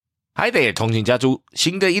Hi there， 通勤家族，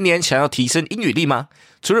新的一年想要提升英语力吗？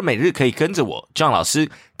除了每日可以跟着我 John 老师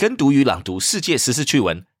跟读与朗读世界时事趣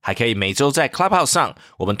闻，还可以每周在 Clubhouse 上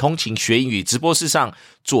我们通勤学英语直播室上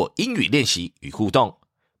做英语练习与互动。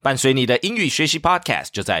伴随你的英语学习 Podcast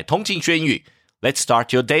就在通勤学英语。Let's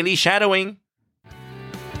start your daily shadowing.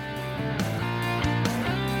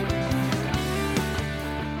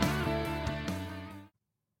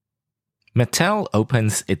 Mattel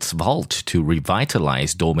opens its vault to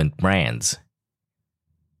revitalize dormant brands.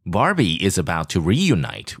 Barbie is about to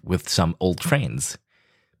reunite with some old friends.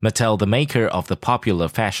 Mattel, the maker of the popular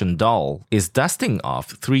fashion doll, is dusting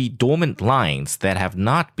off 3 dormant lines that have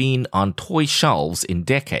not been on toy shelves in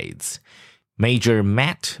decades. Major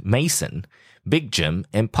Matt Mason, Big Jim,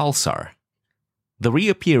 and Pulsar. The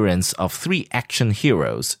reappearance of 3 action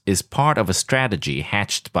heroes is part of a strategy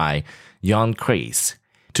hatched by Jan Kreis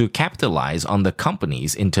to capitalize on the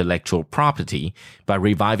company's intellectual property by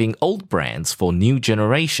reviving old brands for new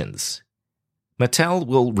generations. Mattel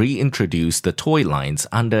will reintroduce the toy lines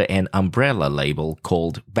under an umbrella label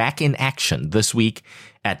called Back in Action this week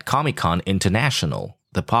at Comic-Con International,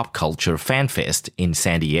 the pop culture fan fest in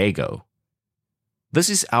San Diego. This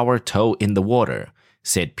is our toe in the water,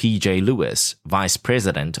 said P.J. Lewis, Vice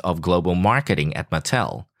President of Global Marketing at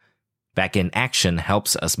Mattel. Back in Action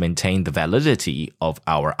helps us maintain the validity of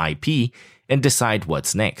our IP and decide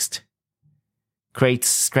what's next. Kreis's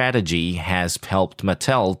strategy has helped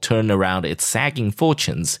Mattel turn around its sagging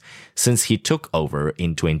fortunes since he took over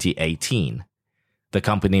in 2018. The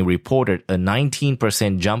company reported a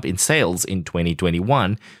 19% jump in sales in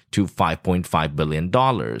 2021 to $5.5 billion.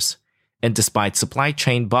 And despite supply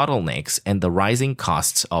chain bottlenecks and the rising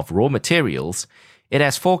costs of raw materials, it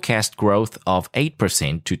has forecast growth of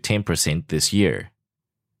 8% to 10% this year.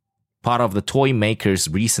 Part of the toy maker's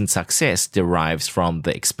recent success derives from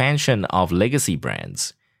the expansion of legacy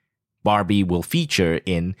brands. Barbie will feature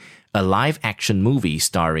in a live-action movie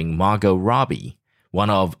starring Margot Robbie, one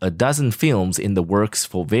of a dozen films in the works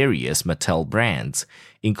for various Mattel brands,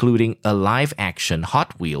 including a live-action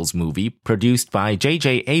Hot Wheels movie produced by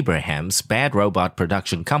J.J. Abrams' Bad Robot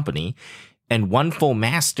Production Company, and one for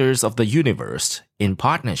Masters of the Universe in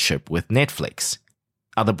partnership with Netflix.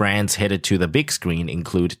 Other brands headed to the big screen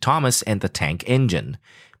include Thomas and the Tank Engine,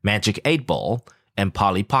 Magic 8 Ball, and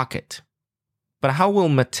Polly Pocket. But how will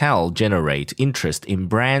Mattel generate interest in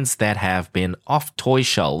brands that have been off toy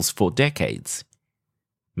shelves for decades?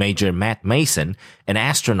 Major Matt Mason, an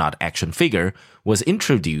astronaut action figure, was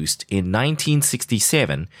introduced in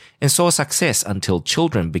 1967 and saw success until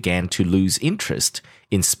children began to lose interest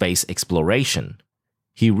in space exploration.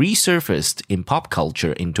 He resurfaced in pop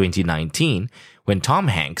culture in 2019 when Tom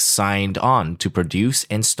Hanks signed on to produce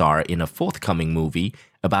and star in a forthcoming movie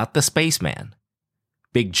about the spaceman.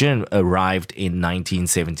 Big Jim arrived in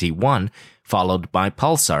 1971, followed by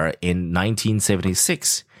Pulsar in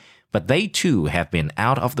 1976. But they too have been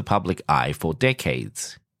out of the public eye for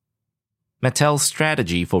decades. Mattel's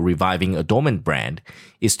strategy for reviving a dormant brand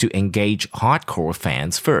is to engage hardcore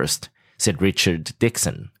fans first, said Richard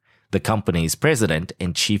Dixon, the company's president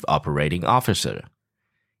and chief operating officer.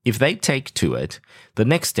 If they take to it, the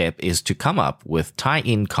next step is to come up with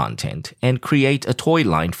tie-in content and create a toy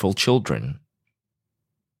line for children.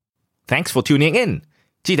 Thanks for tuning in.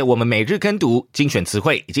 记得我们每日跟读、精选词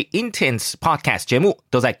汇以及 Intense Podcast 节目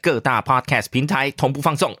都在各大 Podcast 平台同步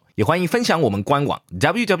放送，也欢迎分享我们官网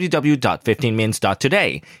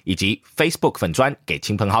www.15minutes.today 以及 Facebook 粉专给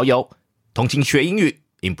亲朋好友。通勤学英语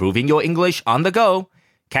Improving your English on the go.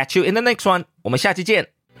 Catch you in the next one. 我们下期见。